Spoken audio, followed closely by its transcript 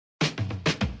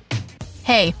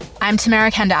Hey, I'm Tamara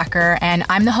Kandaker, and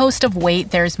I'm the host of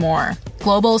Wait, There's More,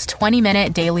 Global's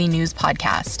 20-minute daily news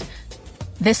podcast.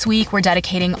 This week, we're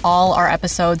dedicating all our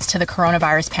episodes to the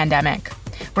coronavirus pandemic.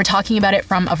 We're talking about it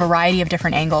from a variety of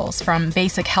different angles, from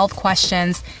basic health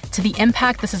questions to the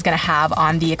impact this is going to have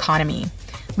on the economy.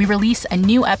 We release a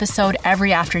new episode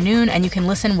every afternoon, and you can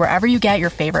listen wherever you get your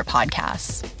favorite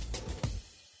podcasts.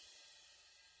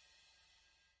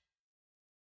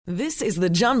 This is the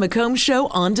John McComb Show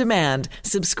on demand.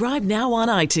 Subscribe now on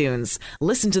iTunes.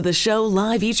 Listen to the show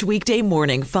live each weekday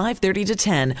morning, 5:30 to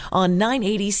 10 on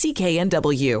 980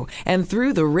 CKNW and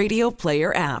through the Radio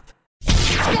Player app.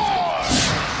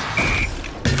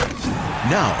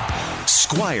 Now,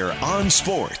 Squire on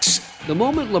Sports. The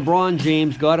moment LeBron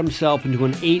James got himself into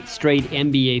an 8th straight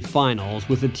NBA Finals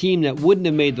with a team that wouldn't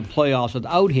have made the playoffs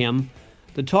without him,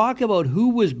 the talk about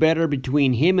who was better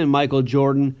between him and Michael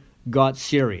Jordan got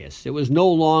serious. It was no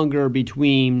longer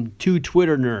between two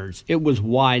Twitter nerds. It was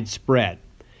widespread.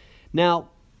 Now,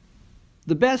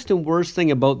 the best and worst thing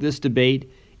about this debate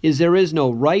is there is no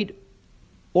right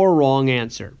or wrong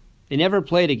answer. They never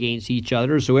played against each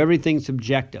other, so everything's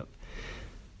subjective.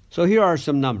 So here are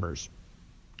some numbers.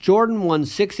 Jordan won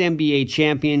 6 NBA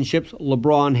championships.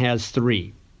 LeBron has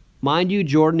 3. Mind you,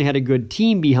 Jordan had a good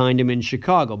team behind him in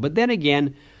Chicago. But then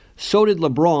again, so did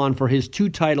LeBron for his 2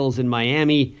 titles in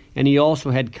Miami, and he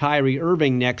also had Kyrie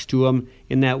Irving next to him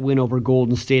in that win over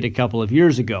Golden State a couple of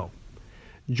years ago.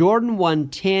 Jordan won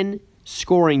 10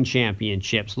 scoring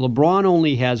championships. LeBron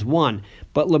only has 1,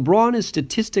 but LeBron is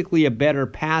statistically a better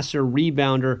passer,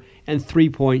 rebounder, and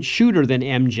three-point shooter than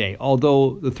MJ,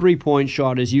 although the three-point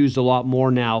shot is used a lot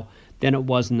more now than it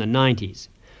was in the 90s.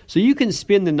 So you can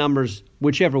spin the numbers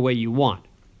whichever way you want.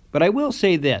 But I will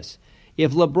say this,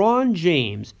 if LeBron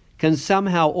James can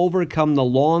somehow overcome the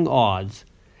long odds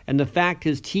and the fact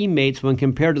his teammates, when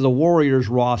compared to the Warriors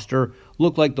roster,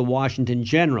 look like the Washington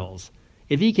Generals,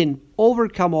 if he can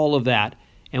overcome all of that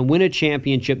and win a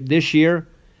championship this year,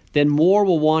 then more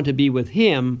will want to be with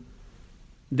him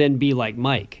than be like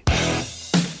Mike.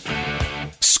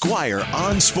 Squire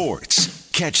on Sports.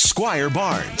 Catch Squire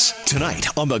Barnes tonight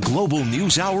on the Global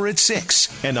News Hour at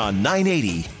 6 and on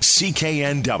 980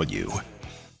 CKNW.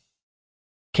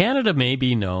 Canada may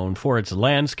be known for its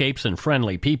landscapes and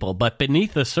friendly people, but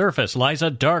beneath the surface lies a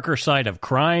darker side of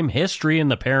crime, history,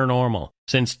 and the paranormal.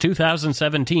 Since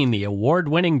 2017, the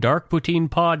award-winning Dark Poutine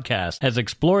podcast has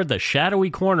explored the shadowy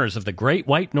corners of the Great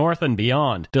White North and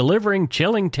beyond, delivering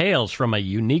chilling tales from a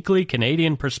uniquely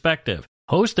Canadian perspective.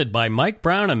 Hosted by Mike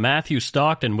Brown and Matthew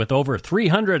Stockton with over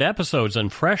 300 episodes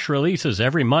and fresh releases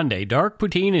every Monday, Dark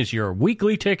Poutine is your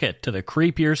weekly ticket to the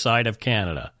creepier side of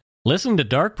Canada. Listen to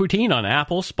Dark Poutine on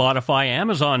Apple, Spotify,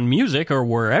 Amazon Music, or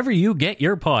wherever you get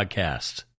your podcasts.